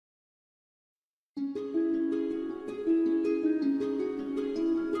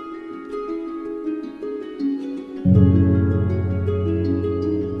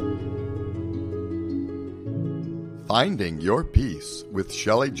Finding Your Peace with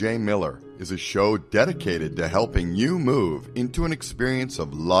Shelley J. Miller is a show dedicated to helping you move into an experience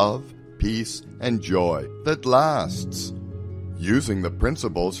of love, peace, and joy that lasts. Using the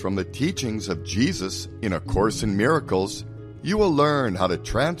principles from the teachings of Jesus in A Course in Miracles, you will learn how to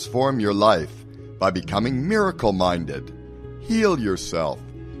transform your life by becoming miracle-minded. Heal yourself,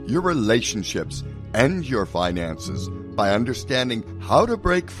 your relationships, and your finances by understanding how to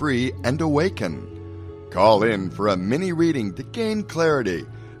break free and awaken. Call in for a mini reading to gain clarity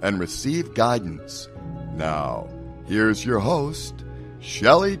and receive guidance. Now, here's your host,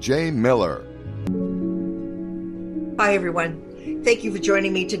 Shelley J. Miller. Hi, everyone. Thank you for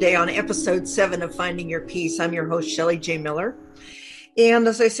joining me today on episode 7 of Finding Your Peace. I'm your host, Shelley J. Miller. And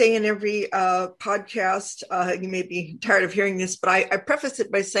as I say in every podcast, you may be tired of hearing this, but I preface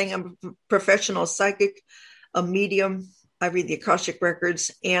it by saying I'm a professional psychic, a medium. I read the Akashic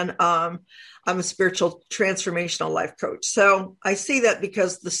Records, and I'm a spiritual transformational life coach. So I say that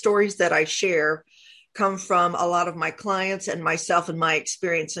because the stories that I share come from a lot of my clients and myself and my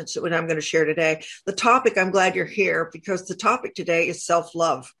experience, and what I'm going to share today. The topic, I'm glad you're here, because the topic today is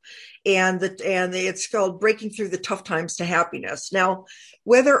self-love. And it's called Breaking Through the Tough Times to Happiness. Now,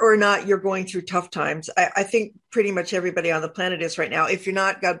 whether or not you're going through tough times, I think pretty much everybody on the planet is right now. If you're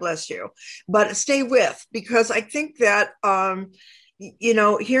not, God bless you. But stay with, because I think that,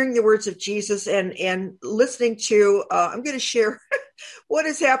 hearing the words of Jesus and listening to, I'm going to share what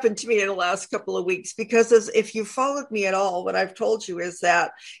has happened to me in the last couple of weeks, because if you followed me at all, what I've told you is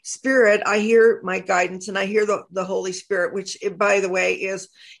that Spirit, I hear my guidance and I hear the Holy Spirit, which, by the way, is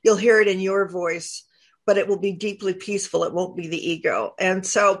you'll hear it in your voice, but it will be deeply peaceful. It won't be the ego. And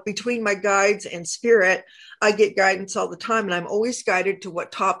so between my guides and Spirit, I get guidance all the time, and I'm always guided to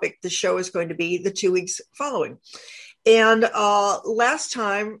what topic the show is going to be the 2 weeks following. And last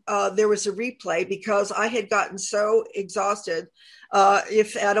time there was a replay because I had gotten so exhausted.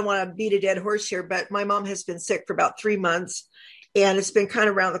 If I don't want to beat a dead horse here, but my mom has been sick for about 3 months, and it's been kind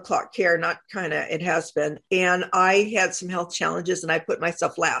of round the clock care, not kind of, it has been. And I had some health challenges, and I put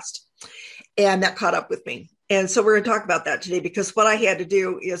myself last, and that caught up with me. And so we're going to talk about that today, because what I had to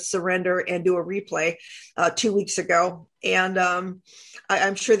do is surrender and do a replay 2 weeks ago. And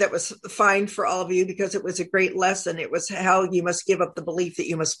I'm sure that was fine for all of you, because it was a great lesson. It was how you must give up the belief that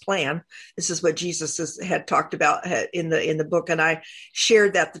you must plan. This is what Jesus had talked about in the book. And I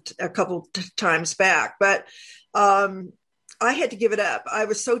shared that a couple times back. But I had to give it up. I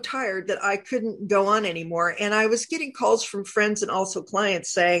was so tired that I couldn't go on anymore. And I was getting calls from friends and also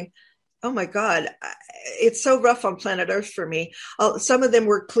clients saying, oh my God, it's so rough on planet Earth for me. Some of them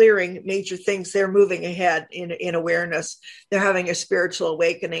were clearing major things. They're moving ahead in awareness. They're having a spiritual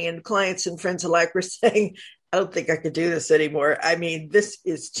awakening, and clients and friends alike were saying, I don't think I could do this anymore. I mean, this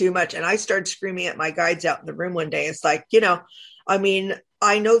is too much. And I started screaming at my guides out in the room one day. It's like,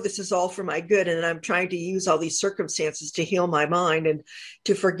 I know this is all for my good, and I'm trying to use all these circumstances to heal my mind and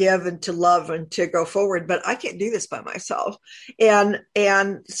to forgive and to love and to go forward, but I can't do this by myself. And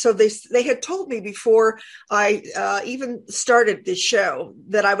so they had told me before I even started this show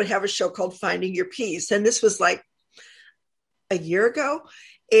that I would have a show called Finding Your Peace. And this was like a year ago.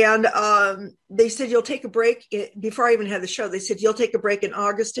 And they said, you'll take a break. Before I even had the show, they said, you'll take a break in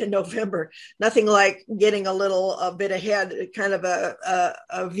August and November. Nothing like getting a bit ahead, kind of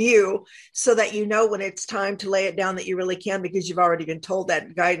a view, so that you know when it's time to lay it down that you really can, because you've already been told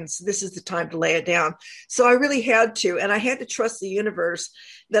that guidance. This is the time to lay it down. So I really had to, and I had to trust the universe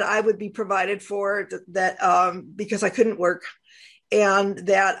that I would be provided for, that because I couldn't work. And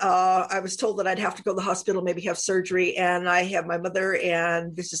that I was told that I'd have to go to the hospital, maybe have surgery. And I have my mother,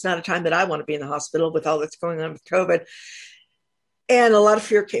 and this is not a time that I want to be in the hospital with all that's going on with COVID. And a lot of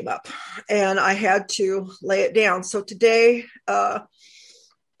fear came up, and I had to lay it down. So today,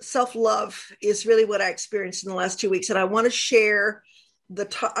 self-love is really what I experienced in the last 2 weeks. And I want to share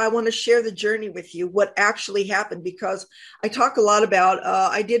the journey with you, what actually happened, because I talk a lot about,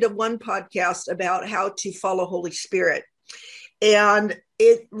 I did one podcast about how to follow Holy Spirit. And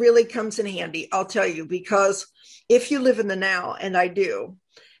it really comes in handy, I'll tell you, because if you live in the now, and I do,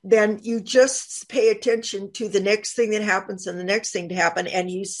 then you just pay attention to the next thing that happens and the next thing to happen, and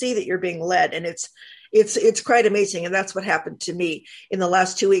you see that you're being led. And it's quite amazing. And that's what happened to me in the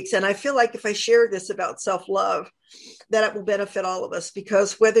last 2 weeks. And I feel like if I share this about self-love, that it will benefit all of us,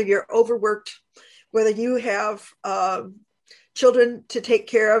 because whether you're overworked, whether you have children to take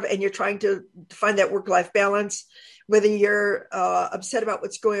care of and you're trying to find that work-life balance, whether you're upset about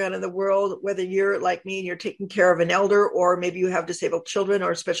what's going on in the world, whether you're like me and you're taking care of an elder, or maybe you have disabled children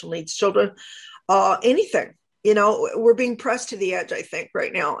or special needs children, anything. We're being pressed to the edge, I think,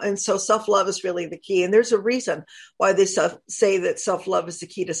 right now. And so self-love is really the key. And there's a reason why they say that self-love is the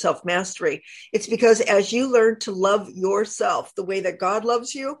key to self-mastery. It's because as you learn to love yourself the way that God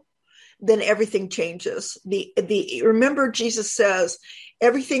loves you, then everything changes. Remember, Jesus says,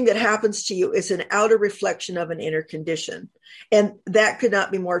 everything that happens to you is an outer reflection of an inner condition. And that could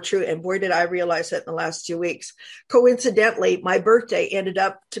not be more true. And boy, did I realize that in the last 2 weeks. Coincidentally, my birthday ended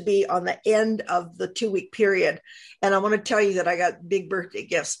up to be on the end of the 2-week period. And I want to tell you that I got big birthday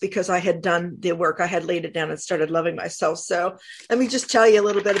gifts because I had done the work. I had laid it down and started loving myself. So let me just tell you a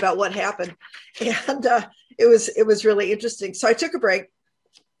little bit about what happened. And it was really interesting. So I took a break.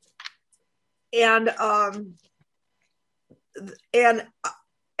 And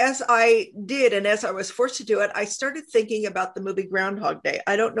as I did, and as I was forced to do it, I started thinking about the movie Groundhog Day.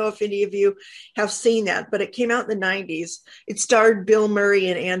 I don't know if any of you have seen that, but it came out in the 90s. It starred Bill Murray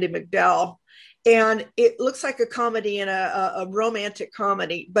and Andie MacDowell. And it looks like a comedy and a romantic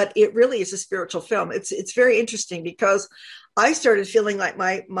comedy, but it really is a spiritual film. It's very interesting because I started feeling like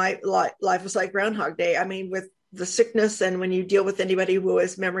my life was like Groundhog Day. I mean, with the sickness, and when you deal with anybody who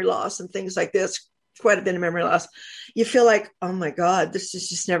has memory loss and things like this, quite a bit of memory loss, you feel like, oh my God, this is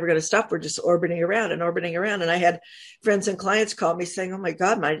just never going to stop. We're just orbiting around. And I had friends and clients call me saying, oh my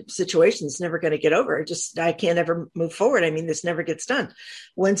God, my situation is never going to get over. I can't ever move forward. I mean, this never gets done.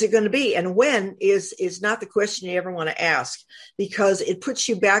 When's it going to be? And when is not the question you ever want to ask, because it puts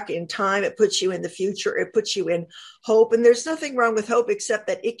you back in time. It puts you in the future. It puts you in hope. And there's nothing wrong with hope, except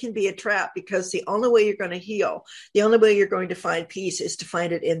that it can be a trap, because the only way you're going to heal, the only way you're going to find peace is to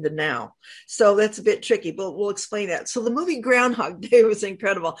find it in the now. So that's a bit tricky, but we'll explain that. So the movie Groundhog Day was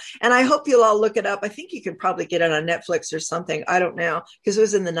incredible. And I hope you'll all look it up. I think you can probably get it on Netflix or something. I don't know, because it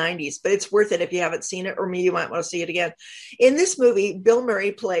was in the 90s, but it's worth it if you haven't seen it, or maybe you might want to see it again. In this movie, Bill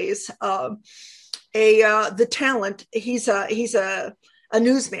Murray plays the talent. He's a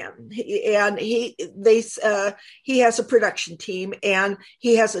newsman, and he has a production team, and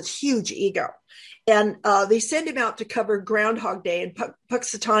he has a huge ego. And they send him out to cover Groundhog Day in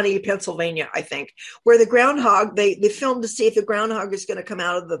Punxsutawney, Pennsylvania, I think, where the groundhog, they film to see if the groundhog is going to come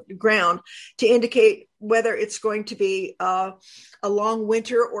out of the ground to indicate whether it's going to be a long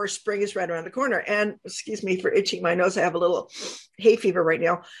winter or spring is right around the corner. And excuse me for itching my nose. I have a little hay fever right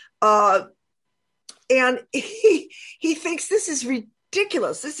now. And he thinks this is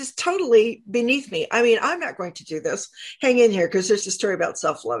ridiculous. This is totally beneath me. I mean, I'm not going to do this. Hang in here, because there's a story about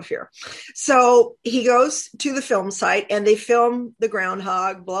self-love here. So he goes to the film site, and they film the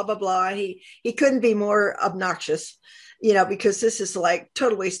groundhog, blah, blah, blah. He couldn't be more obnoxious, because this is like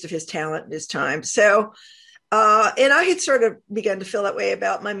total waste of his talent and his time. So, and I had sort of begun to feel that way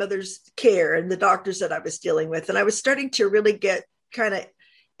about my mother's care and the doctors that I was dealing with. And I was starting to really get kind of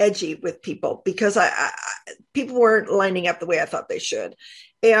edgy with people, because people weren't lining up the way I thought they should.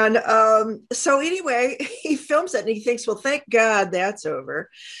 And so anyway, he films it, and he thinks, well, thank God that's over.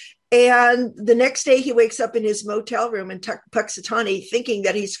 And the next day he wakes up in his motel room in Punxsutawney thinking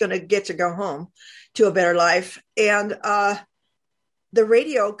that he's going to get to go home to a better life. And the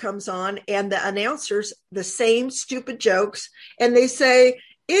radio comes on, and the announcers, the same stupid jokes, and they say,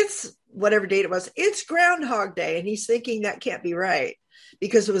 it's whatever date it was, it's Groundhog Day. And he's thinking that can't be right,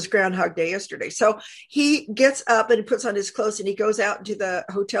 because it was Groundhog Day yesterday. So he gets up and he puts on his clothes, and he goes out into the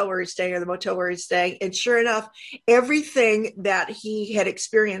hotel where he's staying, or the motel where he's staying. And sure enough, everything that he had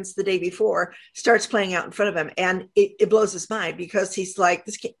experienced the day before starts playing out in front of him. And it blows his mind, because he's like,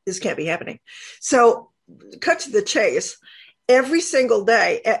 this can't be happening. So cut to the chase. Every single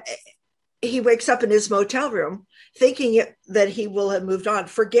day, he wakes up in his motel room thinking that he will have moved on,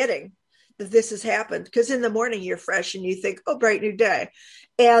 forgetting that this has happened, because in the morning you're fresh and you think, oh, bright new day.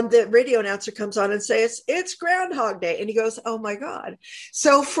 And the radio announcer comes on and says, it's Groundhog Day. And he goes, oh my God.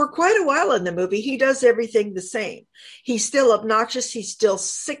 So for quite a while in the movie, he does everything the same. He's still obnoxious. He's still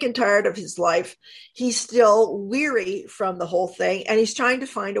sick and tired of his life. He's still weary from the whole thing, and he's trying to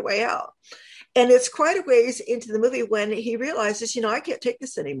find a way out. And it's quite a ways into the movie when he realizes, I can't take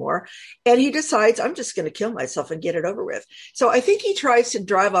this anymore. And he decides, I'm just going to kill myself and get it over with. So I think he tries to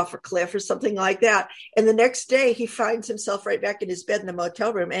drive off a cliff or something like that. And the next day he finds himself right back in his bed in the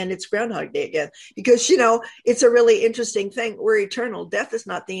motel room, and it's Groundhog Day again. Because, it's a really interesting thing. We're eternal. Death is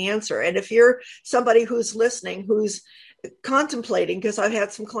not the answer. And if you're somebody who's listening, who's contemplating, because I've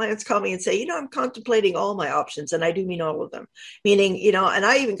had some clients call me and say, I'm contemplating all my options, and I do mean all of them, meaning, and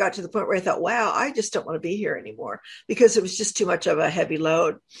I even got to the point where I thought, wow, I just don't want to be here anymore, because it was just too much of a heavy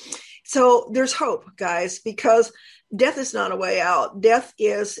load. So there's hope, guys, because death is not a way out. Death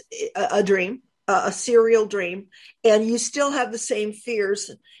is a dream. a serial dream, and you still have the same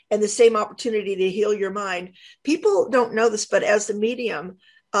fears and the same opportunity to heal your mind. People don't know this, but as the medium,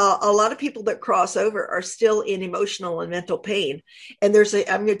 a lot of people that cross over are still in emotional and mental pain. And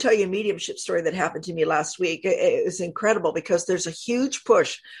I'm going to tell you a mediumship story that happened to me last week. It was incredible because there's a huge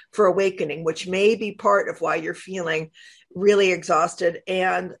push for awakening, which may be part of why you're feeling really exhausted.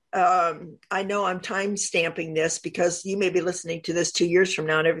 And I know I'm time stamping this because you may be listening to this 2 years from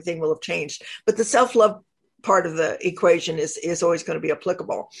now and everything will have changed. But the self-love part of the equation is always going to be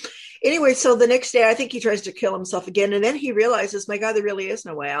applicable. Anyway, so the next day, I think he tries to kill himself again. And then he realizes, my God, there really is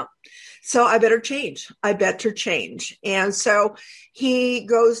no way out. So I better change. And so he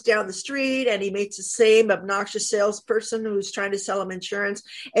goes down the street and he meets the same obnoxious salesperson who's trying to sell him insurance.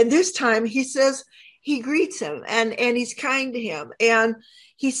 And this time he says, he greets him and he's kind to him. And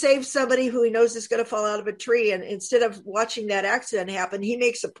he saves somebody who he knows is going to fall out of a tree. And instead of watching that accident happen, he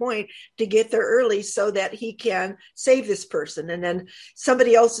makes a point to get there early so that he can save this person. And then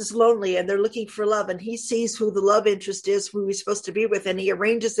somebody else is lonely and they're looking for love. And he sees who the love interest is, who he's supposed to be with. And he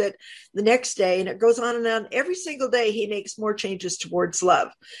arranges it the next day. And it goes on and on. Every single day, he makes more changes towards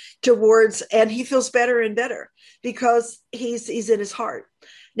love, and he feels better and better because he's in his heart.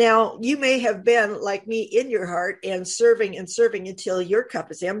 Now, you may have been like me in your heart and serving until your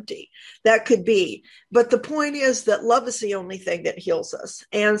cup is empty. That could be. But the point is that love is the only thing that heals us.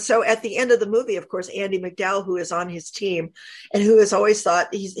 And so at the end of the movie, of course, Andy McDowell, who is on his team and who has always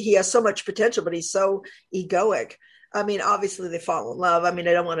thought he has so much potential, but he's so egoic. I mean, obviously they fall in love. I mean,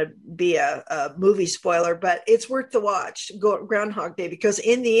 I don't want to be a movie spoiler, but it's worth the watch, Groundhog Day, because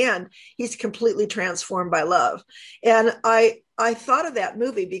in the end, he's completely transformed by love. And I thought of that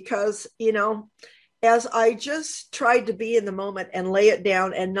movie because, as I just tried to be in the moment and lay it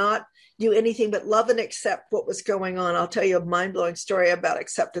down and not do anything but love and accept what was going on. I'll tell you a mind-blowing story about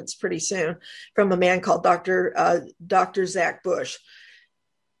acceptance pretty soon from a man called Dr. Zach Bush.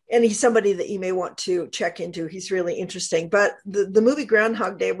 And he's somebody that you may want to check into. He's really interesting. But the movie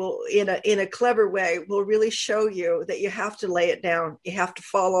Groundhog Day will, in a clever way, will really show you that you have to lay it down. You have to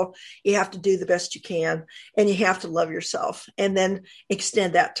follow. You have to do the best you can. And you have to love yourself and then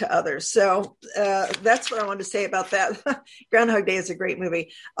extend that to others. So that's what I wanted to say about that. Groundhog Day is a great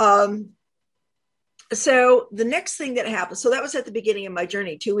movie. So the next thing that happened, so that was at the beginning of my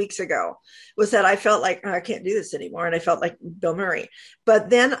journey 2 weeks ago, was that I felt like, I can't do this anymore. And I felt like Bill Murray. But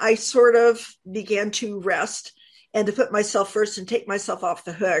then I sort of began to rest and to put myself first and take myself off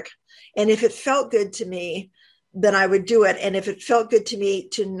the hook. And if it felt good to me, then I would do it. And if it felt good to me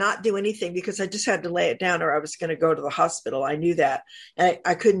to not do anything, because I just had to lay it down or I was going to go to the hospital. I knew that. And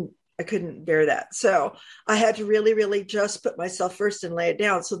I couldn't bear that. So I had to really, really just put myself first and lay it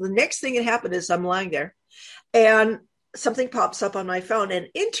down. So the next thing that happened is I'm lying there and something pops up on my phone. And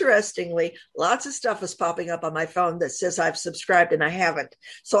interestingly, lots of stuff is popping up on my phone that says I've subscribed and I haven't.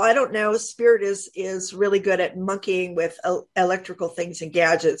 So I don't know. Spirit is really good at monkeying with electrical things and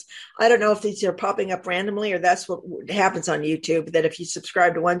gadgets. I don't know if these are popping up randomly or that's what happens on YouTube, that if you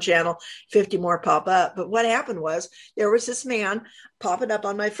subscribe to one channel, 50 more pop up. But what happened was there was this man popping up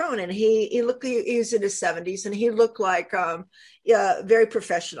on my phone and he was in his 70s and he looked like very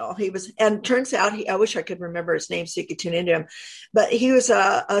professional. And turns out I wish I could remember his name so you could tune into him, but he was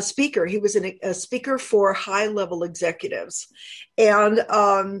a speaker. He was a speaker for high level executives. And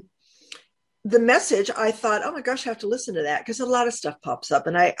the message, I thought, oh my gosh, I have to listen to that because a lot of stuff pops up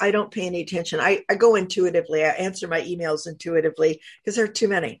and I don't pay any attention. I go intuitively. I answer my emails intuitively because there are too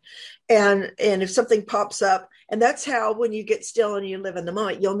many. And if something pops up, and that's how when you get still and you live in the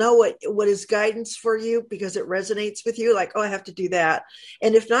moment, you'll know what is guidance for you because it resonates with you. Like, oh, I have to do that.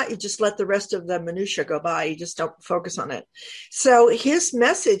 And if not, you just let the rest of the minutia go by. You just don't focus on it. So his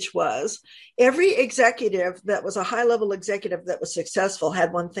message was every executive that was a high level executive that was successful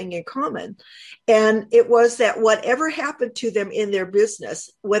had one thing in common. And it was that whatever happened to them in their business,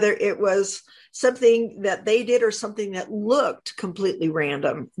 whether it was something that they did or something that looked completely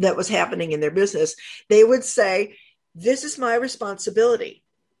random that was happening in their business, they would say, this is my responsibility.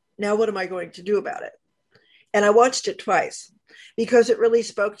 Now, what am I going to do about it? And I watched it twice because it really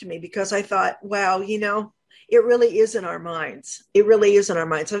spoke to me because I thought, wow, it really is in our minds. It really is in our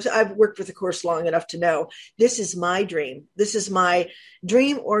minds. I've worked with the course long enough to know this is my dream. This is my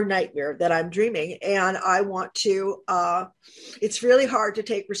dream or nightmare that I'm dreaming. And I want to, it's really hard to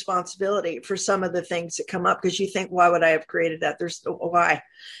take responsibility for some of the things that come up because you think, why would I have created that? Why?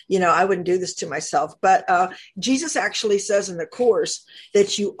 I wouldn't do this to myself. But Jesus actually says in the course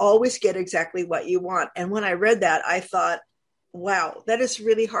that you always get exactly what you want. And when I read that, I thought, wow, that is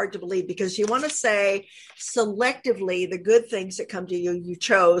really hard to believe, because you want to say selectively the good things that come to you, you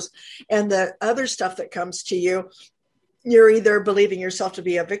chose, and the other stuff that comes to you, you're either believing yourself to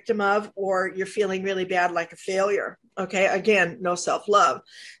be a victim of, or you're feeling really bad like a failure. Okay. Again, no self-love.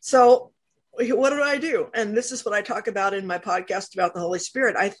 So what did I do? And this is what I talk about in my podcast about the Holy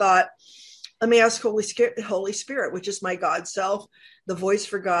Spirit. I thought, let me ask Holy Spirit, which is my God self, the voice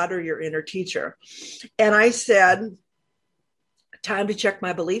for God, or your inner teacher. And I said, time to check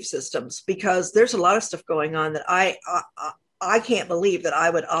my belief systems, because there's a lot of stuff going on that I can't believe that I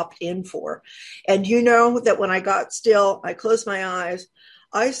would opt in for. And you know that when I got still, I closed my eyes,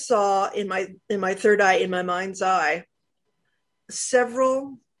 I saw in my third eye, in my mind's eye,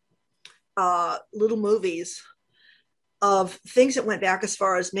 several little movies of things that went back as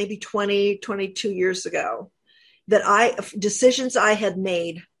far as maybe 20, 22 years ago, decisions I had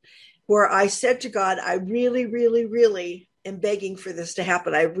made, where I said to God, I really, really, really am begging for this to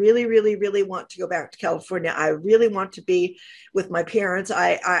happen. I really, really, really want to go back to California. I really want to be with my parents.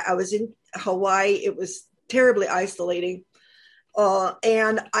 I was in Hawaii. It was terribly isolating.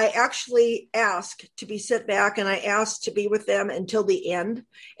 And I actually asked to be sent back, and I asked to be with them until the end.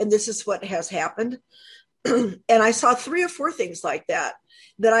 And this is what has happened. And I saw 3 or 4 things like that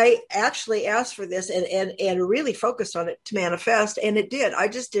I actually asked for this and really focused on it to manifest. And it did. I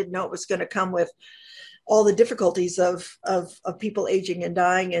just didn't know it was going to come with all the difficulties of people aging and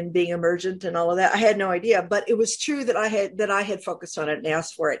dying and being emergent and all of that. I had no idea, but it was true that I had focused on it and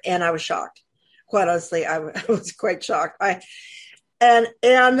asked for it. And I was shocked. Quite honestly, I was quite shocked. And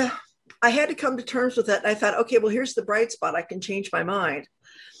I had to come to terms with it. And I thought, okay, well, here's the bright spot. I can change my mind.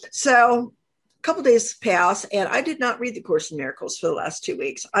 So a couple of days passed, and I did not read the Course in Miracles for the last 2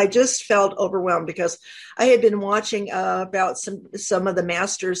 weeks. I just felt overwhelmed, because I had been watching about some of the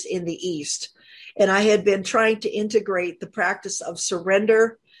masters in the East, and I had been trying to integrate the practice of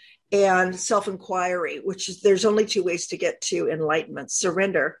surrender and self-inquiry, which is, there's only 2 ways to get to enlightenment: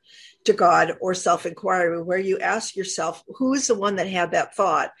 surrender to God, or self-inquiry, where you ask yourself, who is the one that had that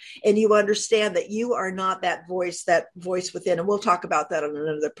thought? And you understand that you are not that voice within. And we'll talk about that on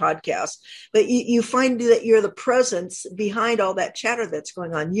another podcast. But you find that you're the presence behind all that chatter that's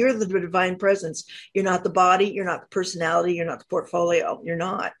going on. You're the divine presence. You're not the body. You're not the personality. You're not the portfolio. You're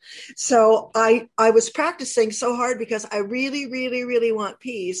not. So I was practicing so hard, because I really, really, really want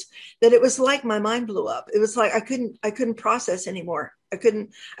peace, that it was like my mind blew up. It was like I couldn't process anymore. I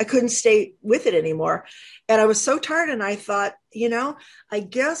couldn't stay with it anymore. And I was so tired. And I thought, I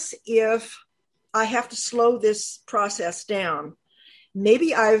guess if I have to slow this process down, and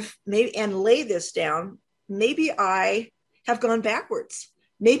lay this down, maybe I have gone backwards.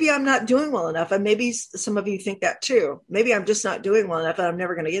 Maybe I'm not doing well enough. And maybe some of you think that too. Maybe I'm just not doing well enough, and I'm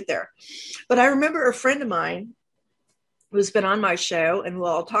never going to get there. But I remember a friend of mine who's been on my show, and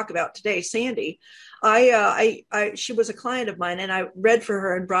I'll talk about today, Sandy. She was a client of mine, and I read for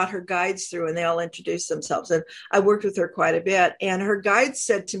her and brought her guides through, and they all introduced themselves. And I worked with her quite a bit. And her guides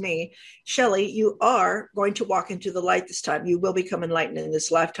said to me, Shelley, you are going to walk into the light this time. You will become enlightened in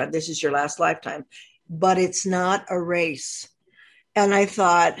this lifetime. This is your last lifetime, but it's not a race. And I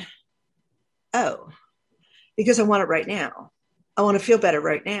thought, oh, because I want it right now. I want to feel better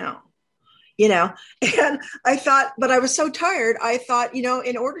right now. And I thought, but I was so tired. I thought,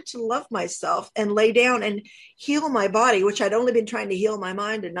 in order to love myself and lay down and heal my body, which I'd only been trying to heal my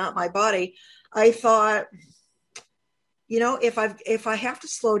mind and not my body, I thought, if I have to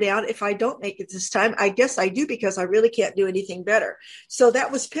slow down, if I don't make it this time, I guess I do, because I really can't do anything better. So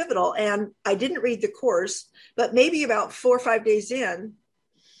that was pivotal. And I didn't read the course, but maybe about 4 or 5 days in,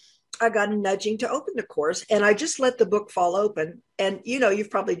 I got a nudging to open the course, and I just let the book fall open. And,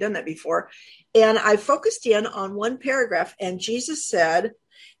 you've probably done that before. And I focused in on one paragraph, and Jesus said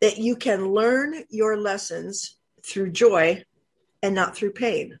that you can learn your lessons through joy and not through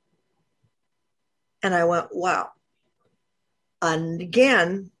pain. And I went, wow. And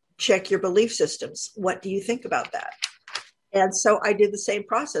again, check your belief systems. What do you think about that? And so I did the same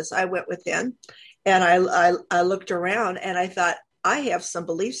process. I went within, and I looked around, and I thought, I have some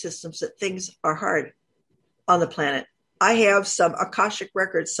belief systems that things are hard on the planet. I have some Akashic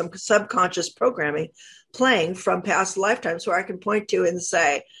records, some subconscious programming playing from past lifetimes, where I can point to and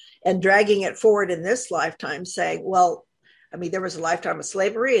say, and dragging it forward in this lifetime, saying, well, there was a lifetime of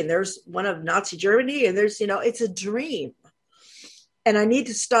slavery, and there's one of Nazi Germany, and there's, it's a dream. And I need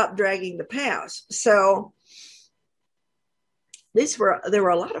to stop dragging the past. So there were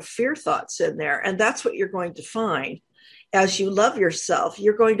a lot of fear thoughts in there. And that's what you're going to find. As you love yourself,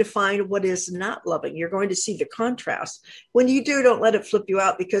 you're going to find what is not loving. You're going to see the contrast. When you do, don't let it flip you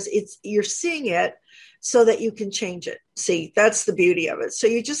out, because you're seeing it so that you can change it. See, that's the beauty of it. So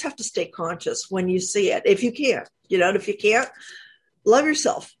you just have to stay conscious when you see it, if you can, and if you can't, love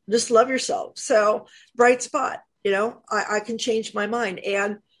yourself, just love yourself. So bright spot, I can change my mind.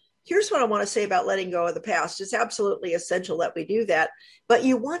 And here's what I want to say about letting go of the past. It's absolutely essential that we do that, but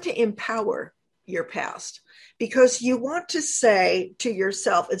you want to empower your past, because you want to say to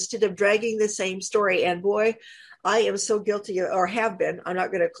yourself, instead of dragging the same story, and boy, I am so guilty, or have been, I'm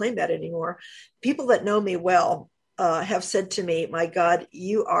not going to claim that anymore. People that know me well have said to me, my God,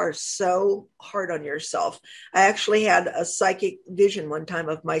 you are so hard on yourself. I actually had a psychic vision one time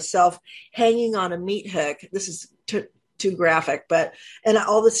of myself hanging on a meat hook. This is too graphic, and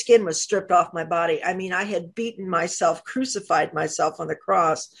all the skin was stripped off my body. I mean, I had beaten myself, crucified myself on the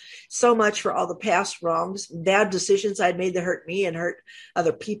cross so much for all the past wrongs, bad decisions I'd made that hurt me and hurt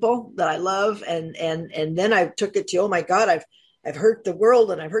other people that I love. And then I took it to, oh my God, I've hurt the world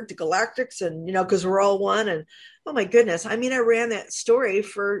and I've hurt the galactics, and, because we're all one. And oh my goodness. I mean, I ran that story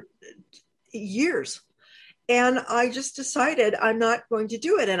for years, and I just decided I'm not going to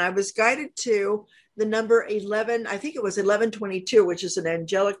do it. And I was guided to the number 11, I think it was 1122, which is an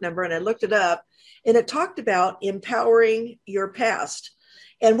angelic number. And I looked it up, and it talked about empowering your past.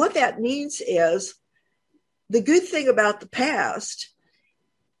 And what that means is, the good thing about the past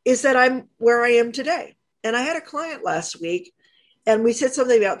is that I'm where I am today. And I had a client last week, and we said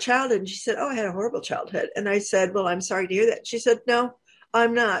something about childhood, and she said, oh, I had a horrible childhood. And I said, well, I'm sorry to hear that. She said, no,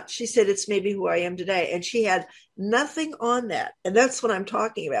 I'm not. She said, it's maybe who I am today. And she had nothing on that. And that's what I'm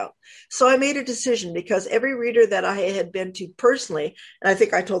talking about. So I made a decision, because every reader that I had been to personally, and I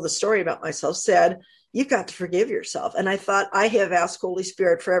think I told the story about myself, said, you've got to forgive yourself. And I thought, I have asked Holy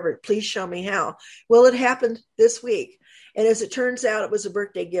Spirit forever, please show me how. Well, it happened this week. And as it turns out, it was a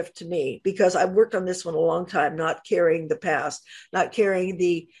birthday gift to me, because I've worked on this one a long time, not carrying the past, not carrying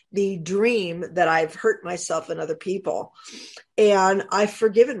the dream that I've hurt myself and other people. And I've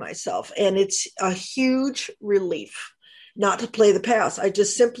forgiven myself. And it's a huge relief not to play the past. I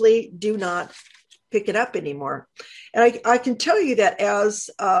just simply do not pick it up anymore. And I can tell you that as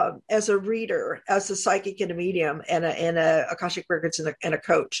a reader, as a psychic and a medium, and a Akashic Records and a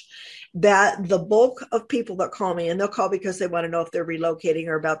coach, that the bulk of people that call me, and they'll call because they want to know if they're relocating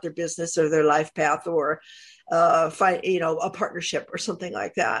or about their business or their life path, or find a partnership or something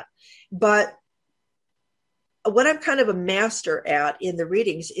like that. But what I'm kind of a master at in the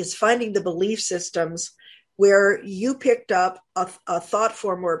readings is finding the belief systems where you picked up a thought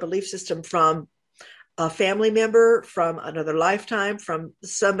form or a belief system from a family member, from another lifetime, from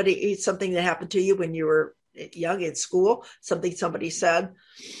something that happened to you when you were young in school, something somebody said,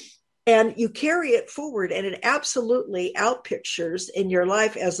 and you carry it forward, and it absolutely outpictures in your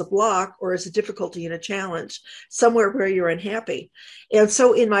life as a block or as a difficulty and a challenge, somewhere where you're unhappy. And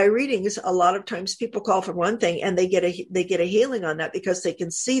so in my readings, a lot of times people call for one thing, and they get a healing on that, because they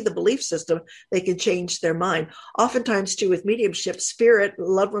can see the belief system, they can change their mind. Oftentimes too, with mediumship, spirit,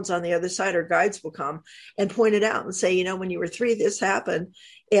 loved ones on the other side, or guides will come and point it out and say, when you were 3, this happened.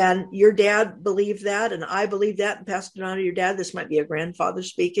 And your dad believed that, and I believed that, and passed it on to your dad. This might be a grandfather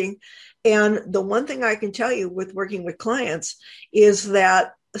speaking. And the one thing I can tell you with working with clients is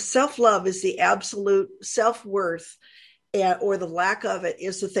that self-love is the absolute self-worth, or the lack of it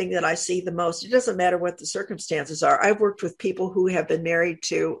is the thing that I see the most. It doesn't matter what the circumstances are. I've worked with people who have been married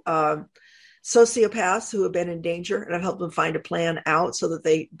to sociopaths who have been in danger, and I've helped them find a plan out so that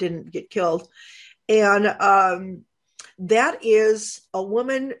they didn't get killed. And that is a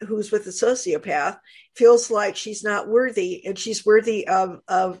woman who's with a sociopath, feels like she's not worthy, and she's worthy of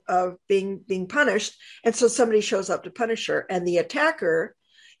being punished. And so somebody shows up to punish her, and the attacker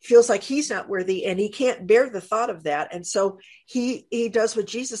feels like he's not worthy, and he can't bear the thought of that. And so he does what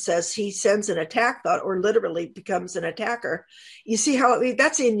Jesus says. He sends an attack thought, or literally becomes an attacker. You see how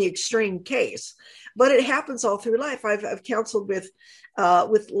that's in the extreme case, but it happens all through life. I've counseled with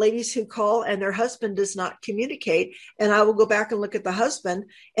ladies who call and their husband does not communicate. And I will go back and look at the husband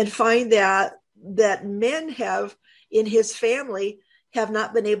and find that men have in his family have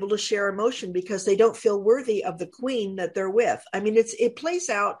not been able to share emotion because they don't feel worthy of the queen that they're with. I mean, it plays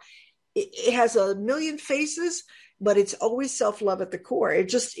out. It has a million faces, but it's always self-love at the core. It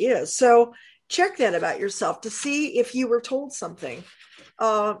just is. So check that about yourself to see if you were told something.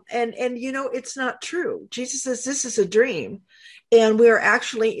 And it's not true. Jesus says this is a dream, and we are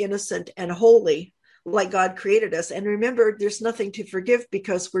actually innocent and holy like God created us. And remember, there's nothing to forgive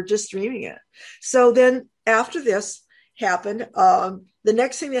because we're just dreaming it. So then after this, happened. The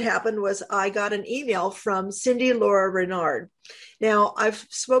next thing that happened was I got an email from Cindy Laura Renard. Now, I've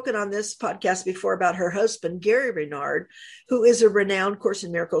spoken on this podcast before about her husband, Gary Renard, who is a renowned Course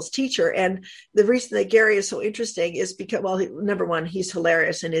in Miracles teacher. And the reason that Gary is so interesting is because, well, number one, he's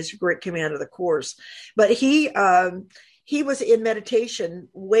hilarious and is great command of the Course. But he was in meditation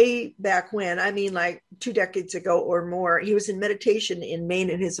way back when, I mean, like 2 decades ago or more. He was in meditation in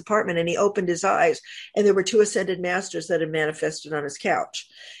Maine in his apartment, and he opened his eyes, and there were 2 ascended masters that had manifested on his couch.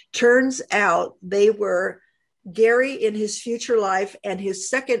 Turns out they were Gary in his future life and his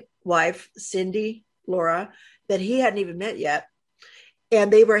second wife, Cindy Laura, that he hadn't even met yet.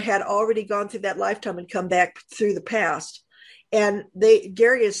 And they had already gone through that lifetime and come back through the past. And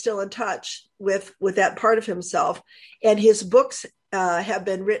Gary is still in touch with that part of himself. And his books have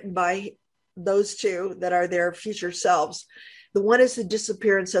been written by those 2 that are their future selves. The one is The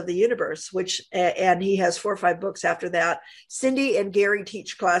Disappearance of the Universe, and he has 4 or 5 books after that. Cindy and Gary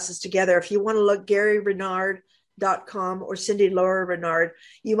teach classes together. If you want to look, GaryRenard.com or Cindy Laura Renard,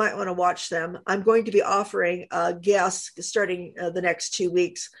 you might want to watch them. I'm going to be offering guests starting the next 2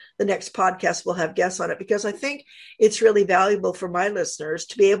 weeks. The next podcast will have guests on it because I think it's really valuable for my listeners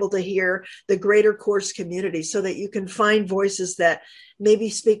to be able to hear the greater Course community so that you can find voices that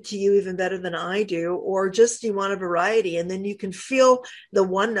maybe speak to you even better than I do, or just you want a variety. And then you can feel the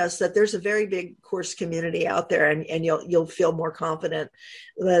oneness that there's a very big Course community out there, and you'll feel more confident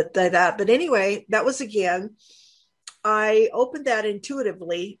that. But anyway, that was again, I opened that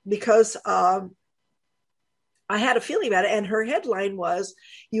intuitively because I had a feeling about it. And her headline was,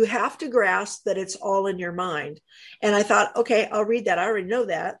 "You have to grasp that it's all in your mind." And I thought, okay, I'll read that. I already know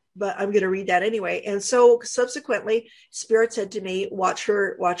that, but I'm going to read that anyway. And so subsequently, Spirit said to me, watch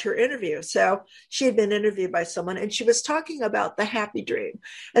her interview. So she had been interviewed by someone, and she was talking about the happy dream.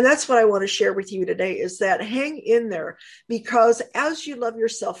 And that's what I want to share with you today, is that hang in there, because as you love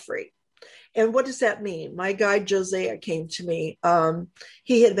yourself free. And what does that mean? My guide, Josiah, came to me.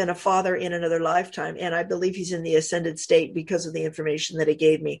 He had been a father in another lifetime, and I believe he's in the ascended state because of the information that he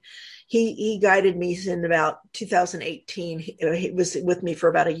gave me. He guided me in about 2018. He was with me for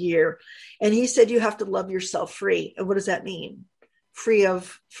about a year. And he said, you have to love yourself free. And what does that mean? Free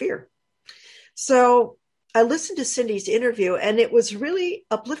of fear. So I listened to Cindy's interview, and it was really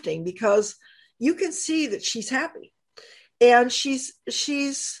uplifting because you can see that she's happy. And she's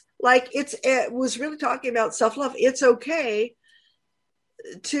like, it was really talking about self-love. It's okay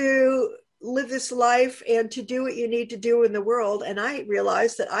to live this life and to do what you need to do in the world. And I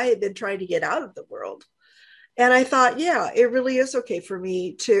realized that I had been trying to get out of the world. And I thought, yeah, it really is okay for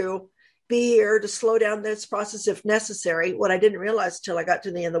me to be here, to slow down this process if necessary. What I didn't realize until I got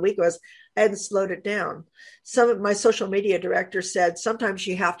to the end of the week was I hadn't slowed it down. Some of my social media director said, sometimes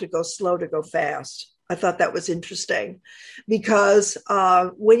you have to go slow to go fast. I thought that was interesting because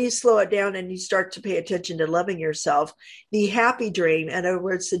when you slow it down and you start to pay attention to loving yourself, the happy dream, in other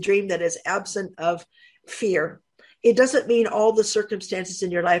words, the dream that is absent of fear, it doesn't mean all the circumstances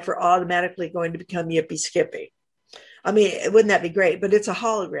in your life are automatically going to become yippee skippy. I mean, wouldn't that be great? But it's a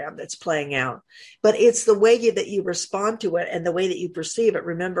hologram that's playing out. But it's the way that you respond to it and the way that you perceive it.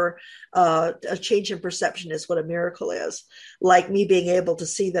 Remember, a change in perception is what a miracle is. Like me being able to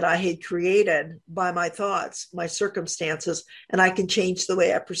see that I had created by my thoughts, my circumstances, and I can change the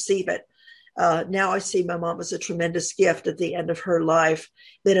way I perceive it. Now I see my mom as a tremendous gift at the end of her life,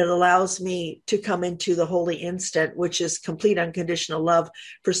 that it allows me to come into the holy instant, which is complete unconditional love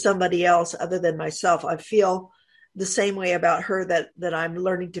for somebody else other than myself. I feel the same way about her that I'm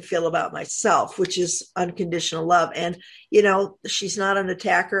learning to feel about myself, which is unconditional love. And, you know, she's not an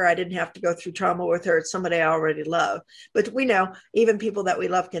attacker. I didn't have to go through trauma with her. It's somebody I already love. But we know even people that we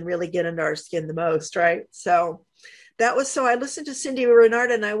love can really get under our skin the most, right? So I listened to Cindy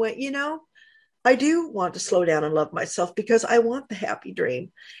Renard and I went, you know, I do want to slow down and love myself because I want the happy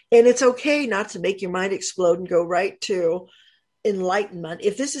dream. And it's okay not to make your mind explode and go right to enlightenment.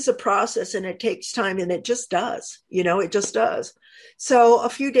 If this is a process and it takes time, and it just does, you know, it just does. So a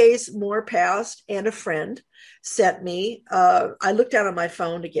few days more passed, and a friend sent me, I looked down on my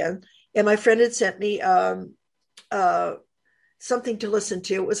phone again, and my friend had sent me something to listen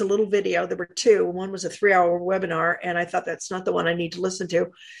to. It was a little video. There were two. One was a 3-hour webinar, and I thought that's not the one I need to listen to.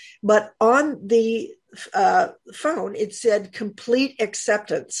 But on the phone, it said Complete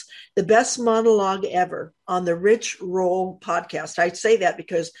Acceptance, the best monologue ever, on the Rich Roll podcast. I say that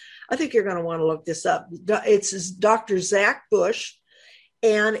because I think you're going to want to look this up. It's Dr. Zach Bush,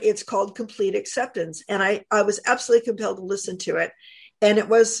 and it's called Complete Acceptance. And I was absolutely compelled to listen to it. And it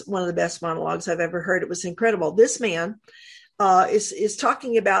was one of the best monologues I've ever heard. It was incredible. This man is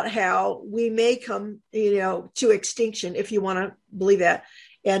talking about how we may come, to extinction, if you want to believe that,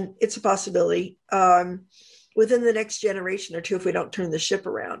 and it's a possibility within the next generation or two if we don't turn the ship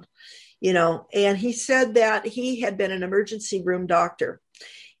around. And he said that he had been an emergency room doctor.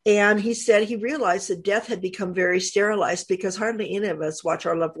 And he said he realized that death had become very sterilized because hardly any of us watch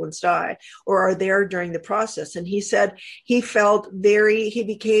our loved ones die or are there during the process. And he said he felt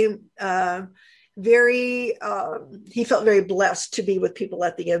he felt very blessed to be with people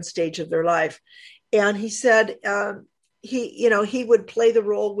at the end stage of their life. And he said he would play the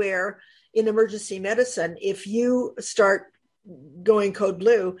role where in emergency medicine, if you start going code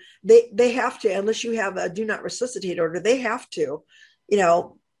blue, they have to, unless you have a do not resuscitate order, they have to,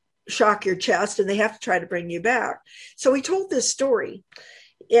 shock your chest and they have to try to bring you back. So he told this story,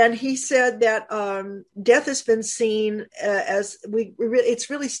 and he said that death has been seen as it's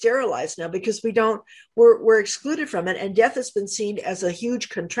really sterilized now because we're excluded from it, and death has been seen as a huge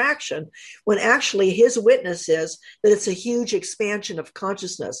contraction when actually his witness is that it's a huge expansion of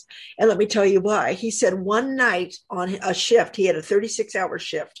consciousness. And let me tell you why. He said one night on a shift, he had a 36-hour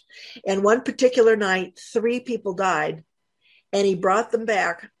shift, and one particular night 3 people died, and he brought them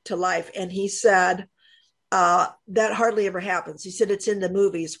back to life. And he said, that hardly ever happens. He said it's in the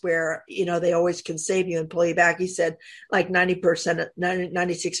movies where, they always can save you and pull you back. He said like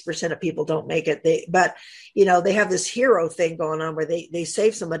 96% of people don't make it. They have this hero thing going on where they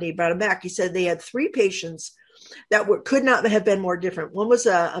save somebody, brought them back. He said they had 3 patients that could not have been more different. One was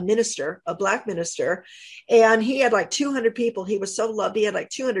a minister, a Black minister, and he had like 200 people. He was so loved. He had like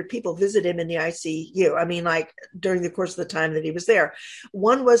 200 people visit him in the ICU. I mean, like during the course of the time that he was there.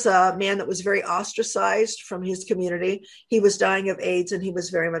 One was a man that was very ostracized from his community. He was dying of AIDS and he was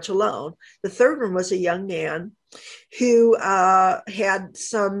very much alone. The third one was a young man who had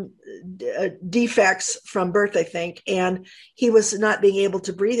some defects from birth, I think, and he was not being able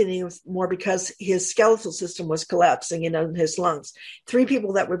to breathe anymore because his skeletal system was collapsing in his lungs. 3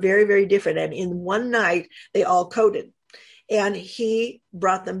 people that were very, very different. And in one night, they all coded. And he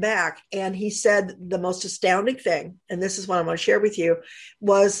brought them back. And he said the most astounding thing, and this is what I want to share with you,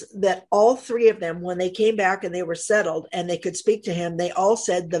 was that all 3 of them, when they came back and they were settled and they could speak to him, they all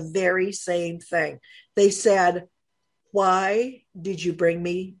said the very same thing. They said, "Why did you bring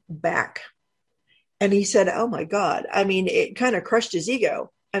me back?" And he said, "Oh my God." I mean, it kind of crushed his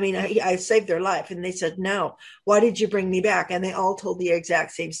ego. I mean, I saved their life. And they said, "No, why did you bring me back?" And they all told the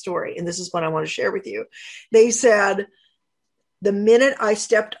exact same story. And this is what I want to share with you. They said, "The minute I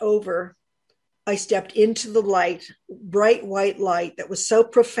stepped into the light, bright white light that was so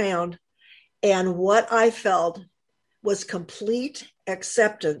profound. And what I felt was complete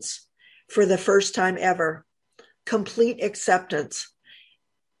acceptance for the first time ever, complete acceptance."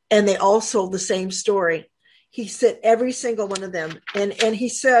 And they all told the same story. He said, every single one of them. And he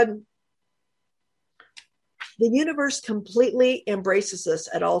said, the universe completely embraces us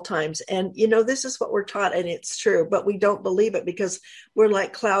at all times. And, this is what we're taught, and it's true, but we don't believe it because we're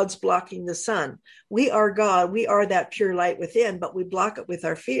like clouds blocking the sun. We are God. We are that pure light within, but we block it with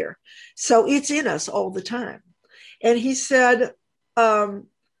our fear. So it's in us all the time. And he said,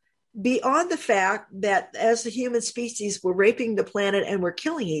 beyond the fact that as the human species, we're raping the planet and we're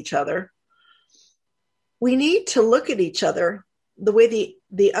killing each other, we need to look at each other the way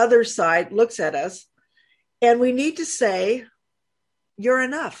the other side looks at us. And we need to say, you're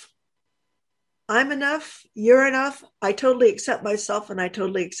enough. I'm enough. You're enough. I totally accept myself and I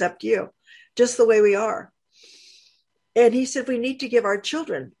totally accept you, just the way we are. And he said, we need to give our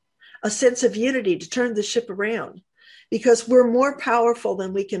children a sense of unity to turn the ship around, because we're more powerful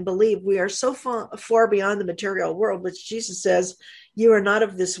than we can believe. We are so far beyond the material world, which Jesus says, you are not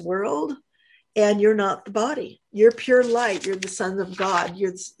of this world and you're not the body. You're pure light. You're the sons of God.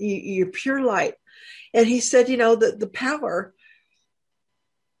 You're pure light. And he said, the power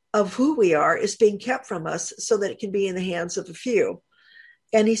of who we are is being kept from us so that it can be in the hands of a few.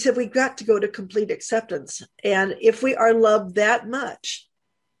 And he said, we've got to go to complete acceptance. And if we are loved that much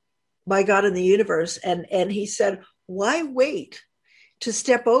by God in the universe, and he said, why wait to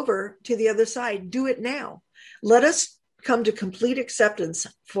step over to the other side? Do it now. Let us come to complete acceptance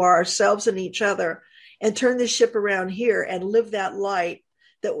for ourselves and each other and turn this ship around here and live that light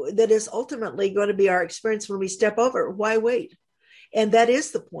that is ultimately going to be our experience when we step over. Why wait? And that is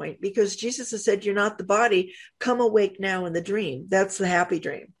the point, because Jesus has said, you're not the body. Come awake now in the dream. That's the happy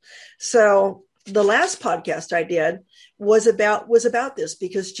dream. So the last podcast I did was about this,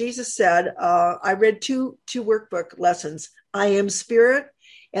 because Jesus said, I read two workbook lessons. I am spirit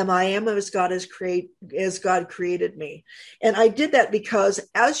I am as God created me. And I did that because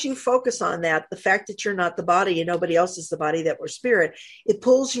as you focus on that, the fact that you're not the body and nobody else is the body, that we're spirit, it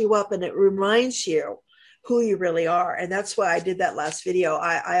pulls you up and it reminds you who you really are. And that's why I did that last video.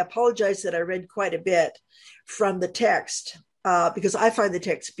 I apologize that I read quite a bit from the text because I find the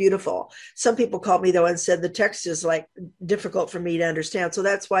text beautiful. Some people called me though and said the text is like difficult for me to understand. So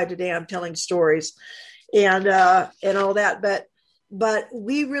that's why today I'm telling stories and all that. But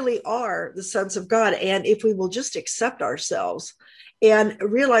we really are the sons of God. And if we will just accept ourselves and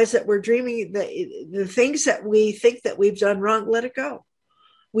realize that we're dreaming, the things that we think that we've done wrong, let it go.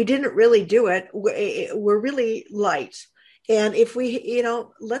 We didn't really do it. We're really light. And if we,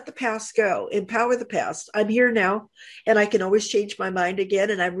 let the past go, empower the past. I'm here now and I can always change my mind again.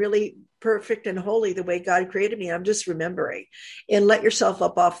 And I'm really perfect and holy the way God created me. I'm just remembering, and let yourself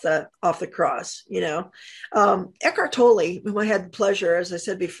up off the cross. Eckhart Tolle, whom I had the pleasure, as I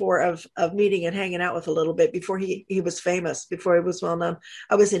said before, of meeting and hanging out with a little bit before he was famous, before he was well known.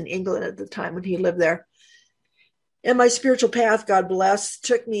 I was in England at the time when he lived there. And my spiritual path, God bless,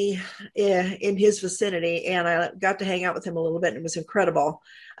 took me in his vicinity, and I got to hang out with him a little bit, and it was incredible.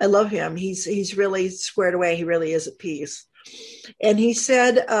 I love him. He's really squared away. He really is at peace. And he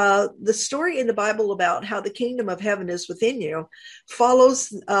said, the story in the Bible about how the kingdom of heaven is within you follows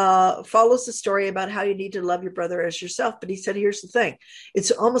the story about how you need to love your brother as yourself. But he said, here's the thing.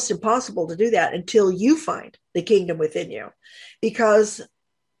 It's almost impossible to do that until you find the kingdom within you, because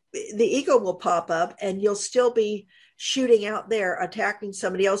the ego will pop up and you'll still be shooting out there, attacking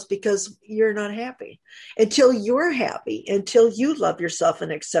somebody else because you're not happy. Until you're happy, until you love yourself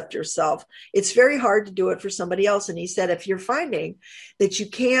and accept yourself, it's very hard to do it for somebody else. And he said, if you're finding that you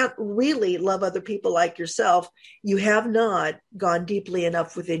can't really love other people like yourself, you have not gone deeply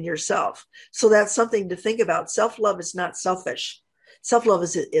enough within yourself. So that's something to think about. Self-love is not selfish. Self-love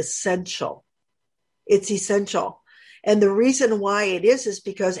is essential. It's essential. And the reason why it is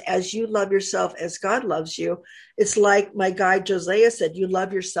because as you love yourself as God loves you, it's like my guide Josiah said, you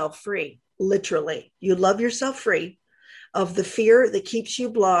love yourself free, literally. You love yourself free of the fear that keeps you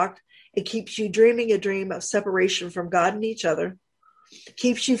blocked. It keeps you dreaming a dream of separation from God and each other,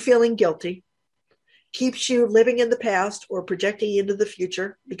 keeps you feeling guilty, keeps you living in the past or projecting into the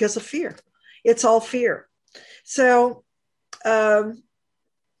future because of fear. It's all fear. So,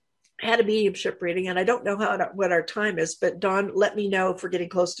 had a mediumship reading, and I don't know what our time is, but Dawn, let me know if we're getting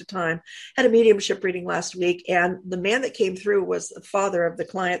close to time. Had a mediumship reading last week, and the man that came through was the father of the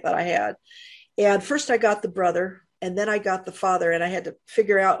client that I had. And first I got the brother, and then I got the father, and I had to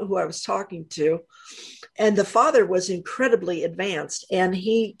figure out who I was talking to. And the father was incredibly advanced, and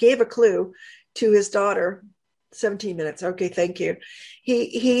he gave a clue to his daughter. 17 minutes. Okay, thank you.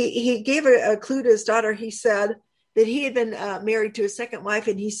 He gave a clue to his daughter. He said that he had been married to a second wife,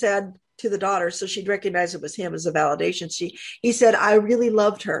 and he said to the daughter, so she'd recognize it was him as a validation. He said, I really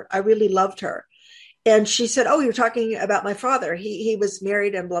loved her. I really loved her. And she said, oh, you're talking about my father. He was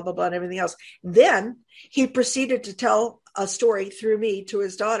married and blah, blah, blah, and everything else. Then he proceeded to tell a story through me to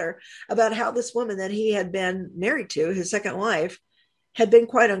his daughter about how this woman that he had been married to, his second wife, had been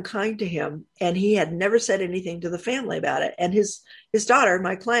quite unkind to him. And he had never said anything to the family about it. And his daughter,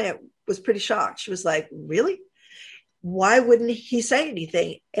 my client, was pretty shocked. She was like, really? Why wouldn't he say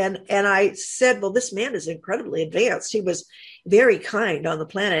anything? And I said, well, this man is incredibly advanced. He was very kind on the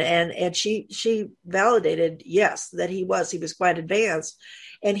planet. And she validated, yes, that he was quite advanced.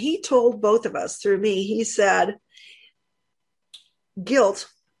 And he told both of us through me, he said, guilt.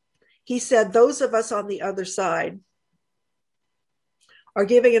 He said, those of us on the other side are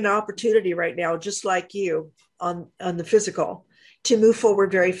giving an opportunity right now, just like you on the physical, to move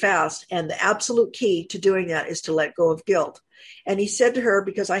forward very fast. And the absolute key to doing that is to let go of guilt. And he said to her,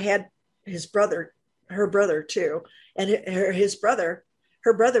 because I had her brother too, and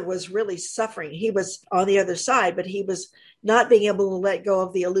her brother was really suffering. He was on the other side, but he was not being able to let go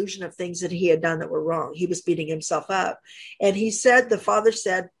of the illusion of things that he had done that were wrong. He was beating himself up. And the father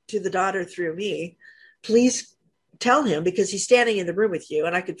said to the daughter through me, please tell him, because he's standing in the room with you,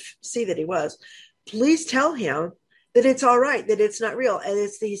 and I could see that he was, please tell him that it's all right, that it's not real. And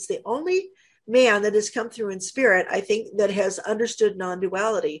he's the only man that has come through in spirit, I think, that has understood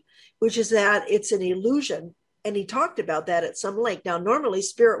non-duality, which is that it's an illusion. And he talked about that at some length. Now, normally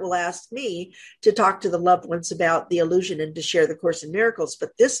spirit will ask me to talk to the loved ones about the illusion and to share the Course in Miracles.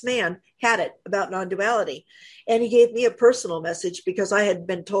 But this man had it about non-duality. And he gave me a personal message because I had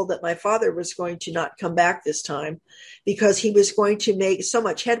been told that my father was going to not come back this time because he was going to make so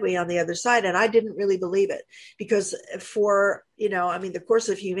much headway on the other side. And I didn't really believe it because the course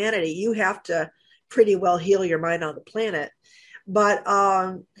of humanity, you have to pretty well heal your mind on the planet. But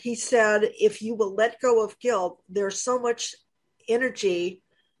he said, if you will let go of guilt, there's so much energy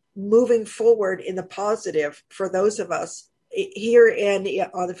moving forward in the positive for those of us here and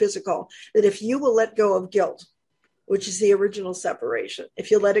on the physical, that if you will let go of guilt, which is the original separation,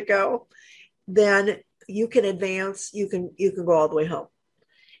 if you let it go, then you can advance, you can go all the way home.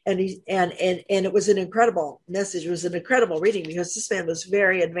 And it was an incredible message. It was an incredible reading because this man was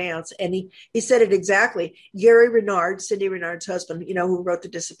very advanced, and he said it exactly. Gary Renard, Cindy Renard's husband, who wrote The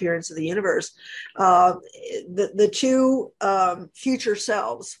Disappearance of the Universe, the two future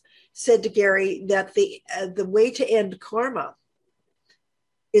selves said to Gary that the way to end karma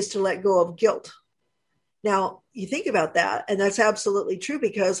is to let go of guilt. Now, you think about that, and that's absolutely true,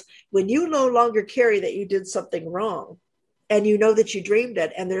 because when you no longer carry that you did something wrong, and you know that you dreamed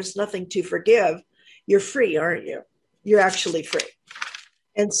it, and there's nothing to forgive, you're free, aren't you? You're actually free.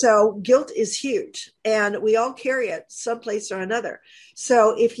 And so guilt is huge, and we all carry it someplace or another.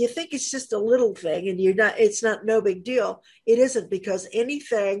 So if you think it's just a little thing and it's not no big deal, it isn't, because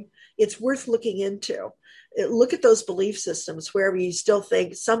anything, it's worth looking into. Look at those belief systems where you still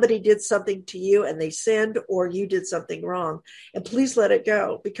think somebody did something to you and they sinned, or you did something wrong. And please let it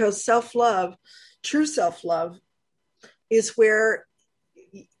go, because self-love, true self-love, is where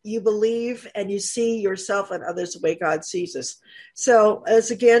you believe and you see yourself and others the way God sees us. So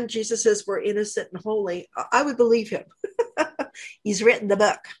as again, Jesus says we're innocent and holy. I would believe him. He's written the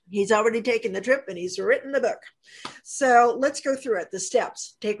book. He's already taken the trip and he's written the book. So let's go through it. The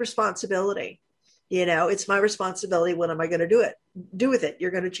steps. Take responsibility. It's my responsibility. What am I going to do with it?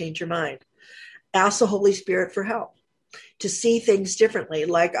 You're going to change your mind. Ask the Holy Spirit for help to see things differently,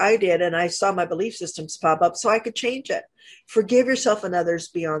 like I did, and I saw my belief systems pop up so I could change it. Forgive yourself and others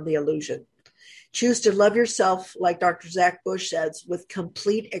beyond the illusion. Choose to love yourself, like Dr. Zach Bush says, with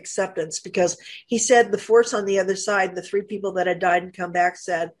complete acceptance, because he said the force on the other side, the 3 people that had died and come back,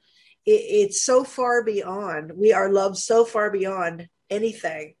 said, it's so far beyond, we are loved so far beyond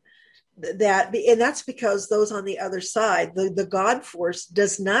anything, and that's because those on the other side, the God force,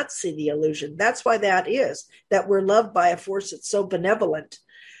 does not see the illusion. That's why that we're loved by a force that's so benevolent.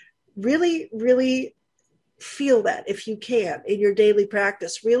 Really, really feel that, if you can, in your daily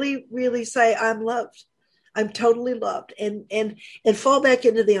practice. Really, really say, I'm loved. I'm totally loved, and fall back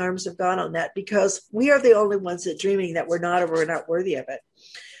into the arms of God on that, because we are the only ones that dreaming that we're not, or we're not worthy of it.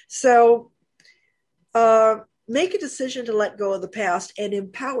 So, make a decision to let go of the past and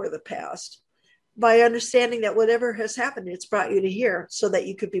empower the past by understanding that whatever has happened, it's brought you to here so that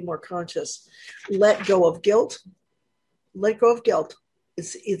you could be more conscious. Let go of guilt. Let go of guilt.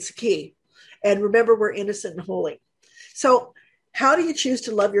 It's key. And remember, we're innocent and holy. So how do you choose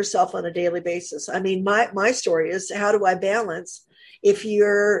to love yourself on a daily basis? I mean, my story is, how do I balance if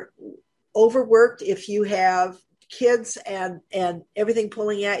you're overworked, if you have kids and everything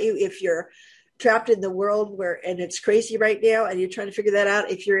pulling at you, if you're trapped in the world and it's crazy right now and you're trying to figure that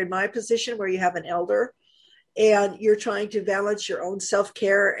out, if you're in my position where you have an elder and you're trying to balance your own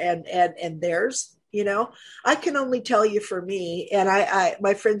self-care and theirs, I can only tell you for me, and I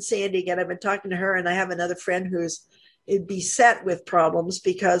my friend Sandy, and I've been talking to her, and I have another friend who's beset with problems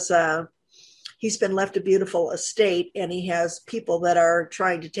because he's been left a beautiful estate and he has people that are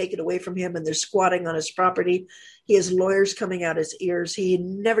trying to take it away from him, and they're squatting on his property. He has lawyers coming out his ears. He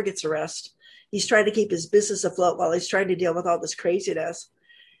never gets a rest. He's trying to keep his business afloat while he's trying to deal with all this craziness.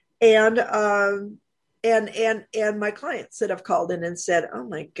 And my clients that have called in and said, oh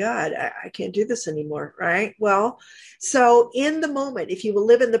my God, I can't do this anymore. Right. Well, so in the moment, if you will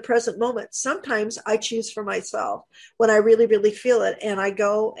live in the present moment, sometimes I choose for myself when I really, really feel it. And I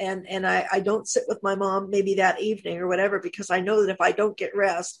go and I don't sit with my mom maybe that evening or whatever, because I know that if I don't get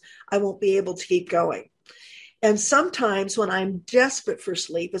rest, I won't be able to keep going. And sometimes when I'm desperate for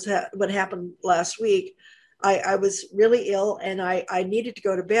sleep, as what happened last week, I was really ill and I needed to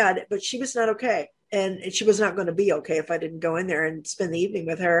go to bed, but she was not okay. And she was not going to be okay if I didn't go in there and spend the evening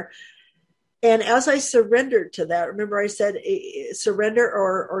with her. And as I surrendered to that, remember I said surrender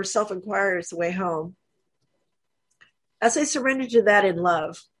or self-inquiry is the way home. As I surrendered to that in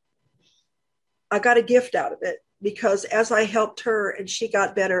love, I got a gift out of it, because as I helped her and she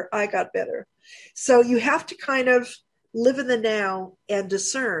got better, I got better. So you have to kind of live in the now and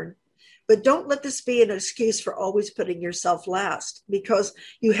discern, but don't let this be an excuse for always putting yourself last, because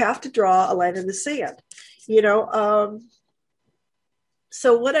you have to draw a line in the sand,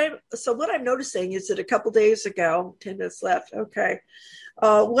 So what I'm noticing is that a couple days ago, 10 minutes left. Okay.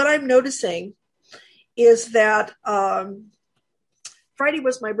 What I'm noticing is that Friday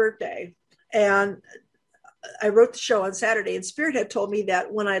was my birthday, and I wrote the show on Saturday, and Spirit had told me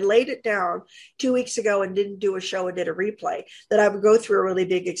that when I laid it down 2 weeks ago and didn't do a show and did a replay, that I would go through a really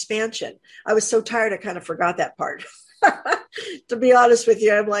big expansion. I was so tired, I kind of forgot that part. To be honest with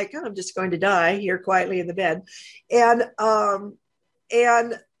you, I'm like, oh, I'm just going to die here quietly in the bed.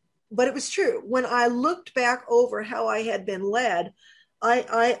 But it was true. When I looked back over how I had been led,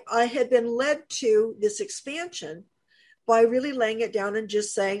 I had been led to this expansion by really laying it down and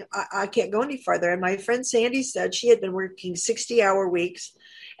just saying, I can't go any farther. And my friend Sandy said she had been working 60-hour weeks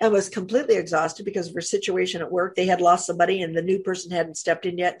and was completely exhausted because of her situation at work. They had lost somebody and the new person hadn't stepped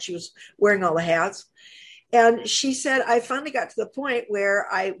in yet. She was wearing all the hats. And she said, I finally got to the point where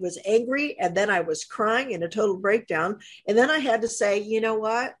I was angry and then I was crying in a total breakdown. And then I had to say, you know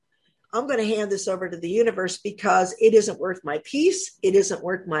what? I'm going to hand this over to the universe because it isn't worth my peace. It isn't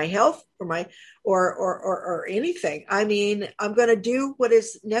worth my health or anything. I mean, I'm going to do what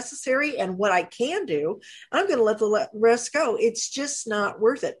is necessary and what I can do. I'm going to let the rest go. It's just not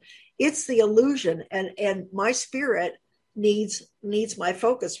worth it. It's the illusion. And my spirit needs my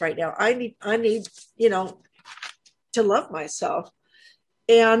focus right now. I need, to love myself.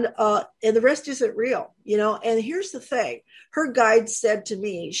 And the rest isn't real, and here's the thing. Her guide said to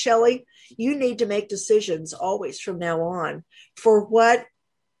me, Shelley, you need to make decisions always from now on for what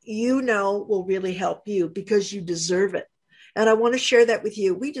will really help you because you deserve it. And I want to share that with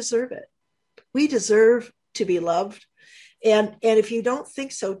you. We deserve it. We deserve to be loved. And if you don't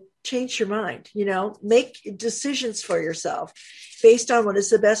think so, change your mind, make decisions for yourself based on what is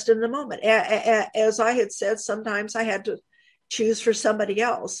the best in the moment. As I had said, sometimes I had to choose for somebody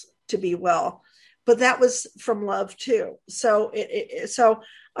else to be well, but that was from love too. So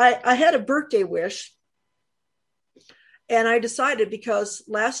I had a birthday wish, and I decided, because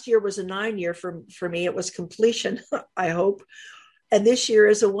last year was a 9-year for me, it was completion, I hope. And this year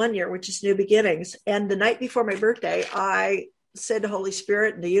is a 1 year, which is new beginnings. And the night before my birthday, I said to Holy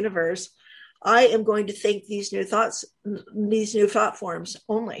Spirit and the universe, I am going to think these new thought forms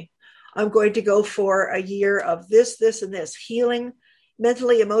only. I'm going to go for a year of this, and this, healing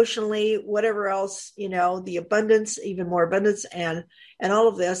mentally, emotionally, whatever else, the abundance, even more abundance, and all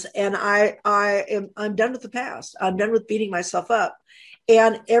of this. And I'm done with the past. I'm done with beating myself up.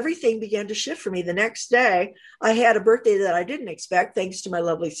 And everything began to shift for me. The next day, I had a birthday that I didn't expect, thanks to my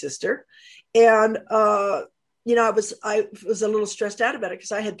lovely sister. And I was a little stressed out about it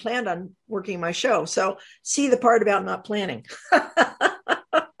because I had planned on working my show. So see the part about not planning.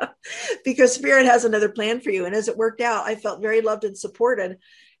 Because Spirit has another plan for you. And as it worked out, I felt very loved and supported.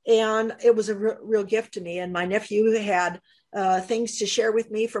 And it was a real gift to me. And my nephew had things to share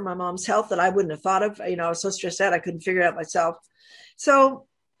with me for my mom's health that I wouldn't have thought of. I was so stressed out, I couldn't figure it out myself. So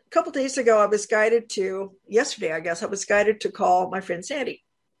a couple of days ago, yesterday, I guess, I was guided to call my friend Sandy.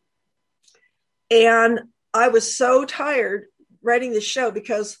 And I was so tired writing the show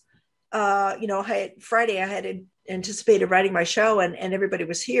because, Friday I had anticipated writing my show and everybody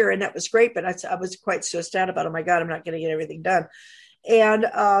was here, and that was great. But I was quite stressed out about, oh my God, I'm not going to get everything done. And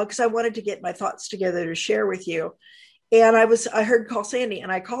because I wanted to get my thoughts together to share with you. And I heard call Sandy,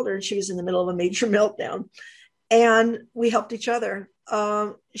 and I called her, and she was in the middle of a major meltdown, and we helped each other.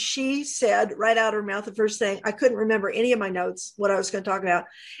 She said right out of her mouth, the first thing, I couldn't remember any of my notes, what I was going to talk about.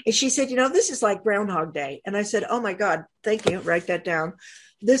 And she said, this is like Groundhog Day. And I said, oh my God, thank you. Write that down.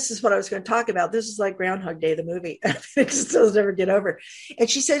 This is what I was going to talk about. This is like Groundhog Day, the movie. It just doesn't ever get over. And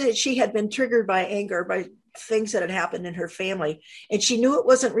she said that she had been triggered by anger, by things that had happened in her family. And she knew it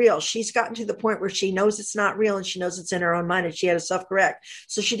wasn't real. She's gotten to the point where she knows it's not real, and she knows it's in her own mind, and she had to self-correct.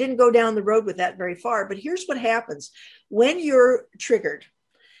 So she didn't go down the road with that very far. But here's what happens. When you're triggered,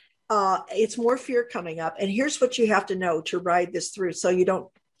 it's more fear coming up. And here's what you have to know to ride this through, so you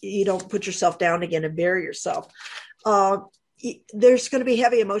don't put yourself down again and bury yourself. There's going to be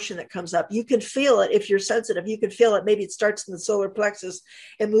heavy emotion that comes up. You can feel it if you're sensitive. You can feel it. Maybe it starts in the solar plexus.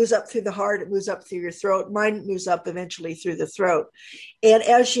 It moves up through the heart. It moves up through your throat. Mine moves up eventually through the throat. And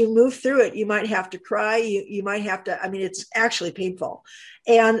as you move through it, you might have to cry. You might have to, it's actually painful.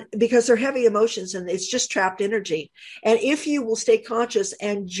 And because they're heavy emotions and it's just trapped energy. And if you will stay conscious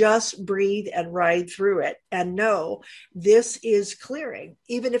and just breathe and ride through it and know this is clearing,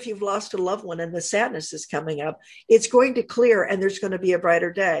 even if you've lost a loved one and the sadness is coming up, it's going to clear and there's going to be a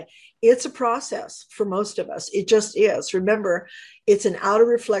brighter day. It's a process for most of us. It just is. Remember, it's an outer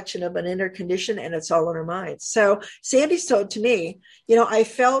reflection of an inner condition, and it's all in our minds. So Sandy told to me, I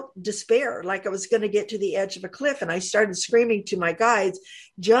felt despair, like I was going to get to the edge of a cliff. And I started screaming to my guides,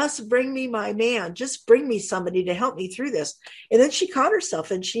 just bring me my man, just bring me somebody to help me through this. And then she caught herself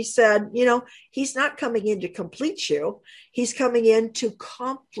and she said, he's not coming in to complete you. He's coming in to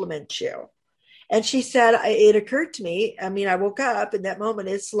complement you. And she said, it occurred to me. I mean, I woke up in that moment.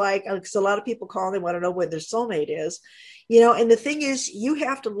 It's like, because a lot of people call, they want to know where their soulmate is, and the thing is, you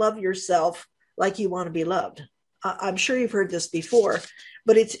have to love yourself like you want to be loved. I'm sure you've heard this before,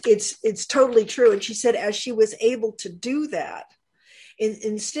 but it's totally true. And she said, as she was able to do that,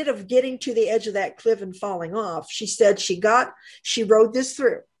 instead of getting to the edge of that cliff and falling off, she said she rode this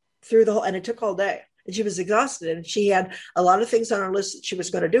through the whole, and it took all day. And she was exhausted, and she had a lot of things on her list that she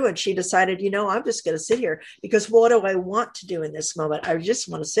was going to do. And she decided, I'm just going to sit here, because what do I want to do in this moment? I just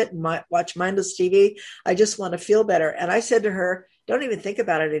want to sit and watch mindless TV. I just want to feel better. And I said to her, don't even think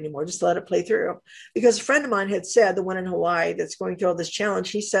about it anymore. Just let it play through. Because a friend of mine had said, the one in Hawaii that's going through all this challenge,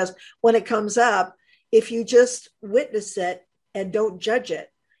 he says, when it comes up, if you just witness it and don't judge it,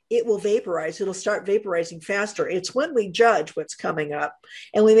 it will vaporize. It'll start vaporizing faster. It's when we judge what's coming up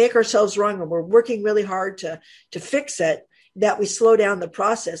and we make ourselves wrong and we're working really hard to fix it, that we slow down the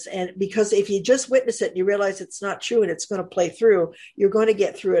process. And because if you just witness it and you realize it's not true and it's going to play through, you're going to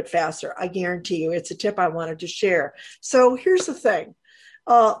get through it faster. I guarantee you. It's a tip I wanted to share. So here's the thing.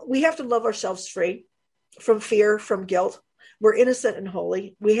 We have to love ourselves free from fear, from guilt. We're innocent and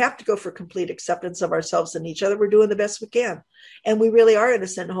holy. We have to go for complete acceptance of ourselves and each other. We're doing the best we can. And we really are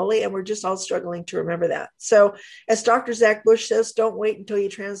innocent and holy, and we're just all struggling to remember that. So as Dr. Zach Bush says, don't wait until you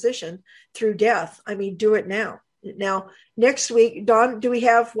transition through death. I mean, do it now. Now, next week, Dawn, do we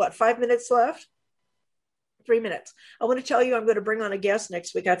have, 5 minutes left? 3 minutes. I want to tell you, I'm going to bring on a guest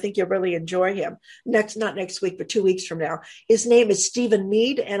next week. I think you'll really enjoy him. Not next week, but 2 weeks from now. His name is Stephen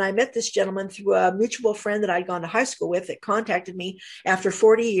Mead, and I met this gentleman through a mutual friend that I'd gone to high school with that contacted me after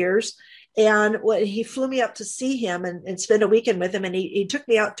 40 years. And he flew me up to see him and spend a weekend with him. And he took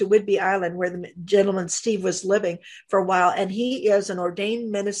me out to Whidbey Island, where the gentleman Steve was living for a while. And he is an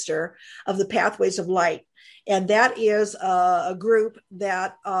ordained minister of the Pathways of Light. And that is a group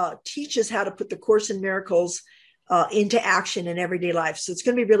that teaches how to put the Course in Miracles into action in everyday life. So it's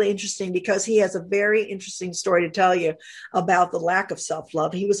going to be really interesting, because he has a very interesting story to tell you about the lack of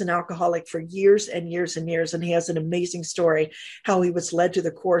self-love. He was an alcoholic for years and years and years, and he has an amazing story how he was led to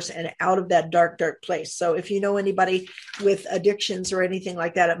the Course and out of that dark, dark place. So if you know anybody with addictions or anything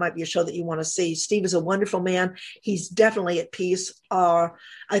like that, it might be a show that you want to see. Steve is a wonderful man. He's definitely at peace. I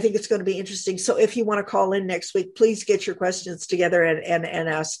think it's going to be interesting. So if you want to call in next week, please get your questions together and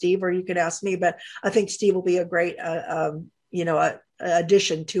ask Steve, or you can ask me. But I think Steve will be a great,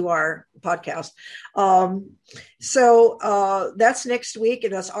 addition to our podcast. So that's next week,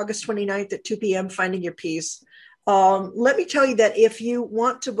 and that's August 29th at 2 p.m., Finding Your Peace. Let me tell you that if you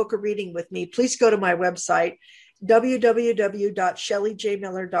want to book a reading with me, please go to my website,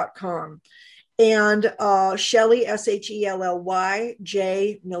 www.shellyjmiller.com. And Shelly, SHELLY,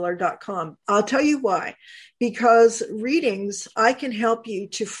 jmiller.com. I'll tell you why. Because readings, I can help you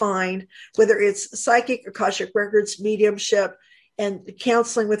to find, whether it's psychic, Akashic records, mediumship, and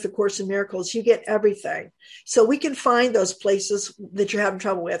counseling with the Course in Miracles, you get everything. So we can find those places that you're having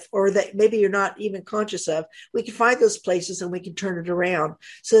trouble with, or that maybe you're not even conscious of. We can find those places and we can turn it around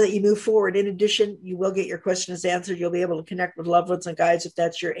so that you move forward. In addition, you will get your questions answered. You'll be able to connect with loved ones and guides if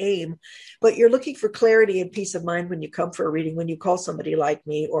that's your aim. But you're looking for clarity and peace of mind when you come for a reading, when you call somebody like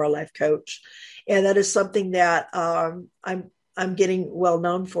me or a life coach. And that is something that I'm getting well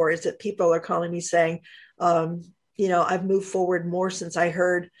known for, is that people are calling me saying, I've moved forward more since I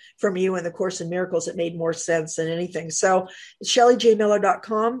heard from you in the Course in Miracles. It made more sense than anything. So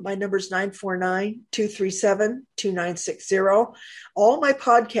ShellyJMiller.com. My number is 949-237-2960. All my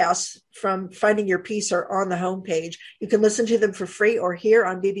podcasts from Finding Your Peace are on the homepage. You can listen to them for free or here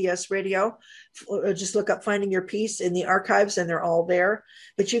on BBS Radio. Just look up Finding Your Peace in the archives and they're all there.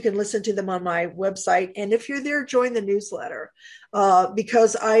 But you can listen to them on my website. And if you're there, join the newsletter,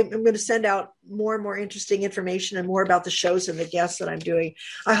 because I'm going to send out more and more interesting information and more about the shows and the guests that I'm doing.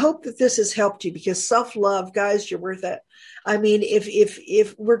 I hope that this has helped you, because self-love, guys, you're worth it. I mean,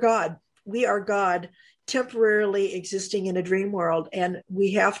 if we're God, we are God, temporarily existing in a dream world, and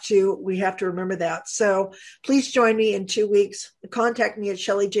we have to remember that. So please join me in 2 weeks. Contact me at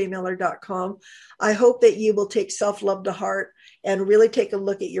ShellyJMiller.com. I hope that you will take self-love to heart and really take a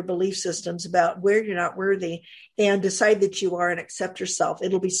look at your belief systems about where you're not worthy, and decide that you are and accept yourself.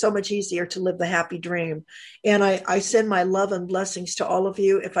 It'll be so much easier to live the happy dream. And I send my love and blessings to all of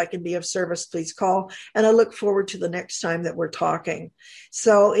you. If I can be of service, please call. And I look forward to the next time that we're talking.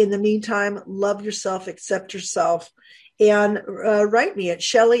 So in the meantime, love yourself, accept yourself, and write me at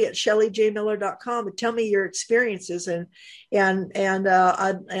Shelley@ShelleyJMiller.com and tell me your experiences, and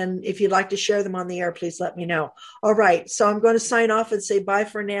if you'd like to share them on the air, please let me know. All right, so I'm going to sign off and say bye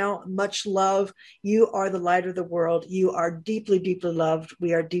for now. Much love. You are the light of the world. You are deeply, deeply loved.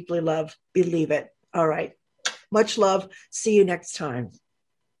 We are deeply loved. Believe it. All right. Much love. See you next time.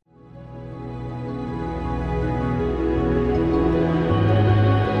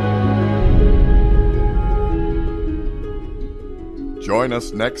 Join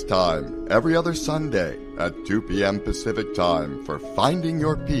us next time, every other Sunday at 2 p.m. Pacific Time for Finding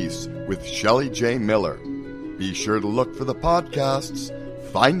Your Peace with Shelley J. Miller. Be sure to look for the podcasts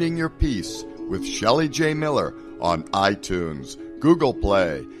Finding Your Peace with Shelley J. Miller on iTunes, Google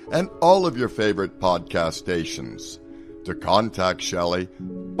Play, and all of your favorite podcast stations. To contact Shelley,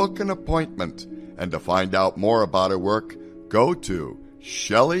 book an appointment, and to find out more about her work, go to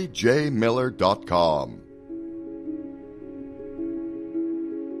ShelleyJMiller.com.